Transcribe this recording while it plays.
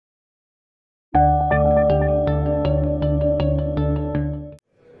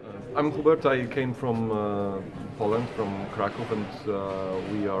I'm Hubert. I came from Poland, from Krakow,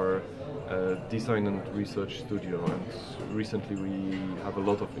 and we are a design and research studio, and recently we have a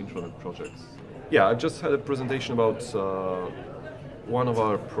lot of Intranet projects. Yeah, I just had a presentation about one of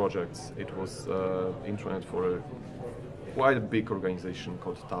our projects. It was Intranet for quite a big organization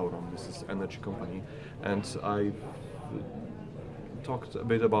called Tauron. This is an energy company, and I talked a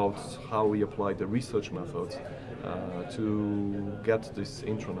bit about how we apply the research methods to get this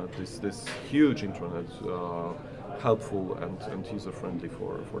intranet, this huge intranet, helpful and user-friendly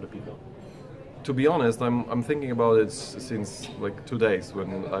for the people. To be honest, I'm thinking about it since like 2 days,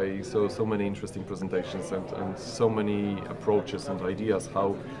 when I saw so many interesting presentations and so many approaches and ideas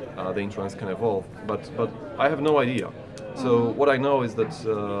how the intranet can evolve. But I have no idea. So what I know is that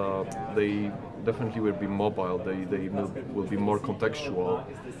they definitely will be mobile. They will be more contextual,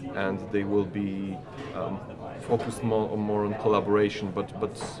 and they will be focused more on collaboration. But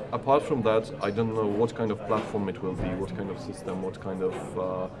apart from that, I don't know what kind of platform it will be, what kind of system, what kind of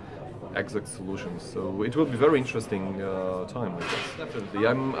exact solutions. So it will be very interesting time, I guess. Definitely,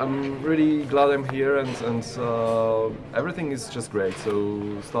 I'm really glad I'm here, and everything is just great. So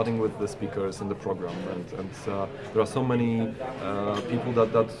starting with the speakers and the program, and there are so many people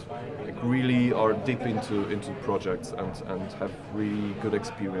that really are deep into projects and have really good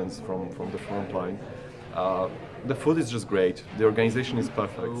experience from the front line. The food is just great. The organization is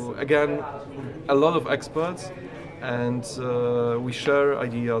perfect. So again, a lot of experts. And we share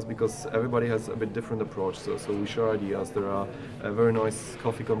ideas because everybody has a bit different approach. So we share ideas. There are very nice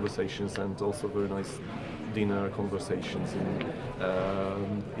coffee conversations and also very nice dinner conversations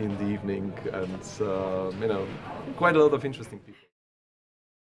in the evening, and quite a lot of interesting people.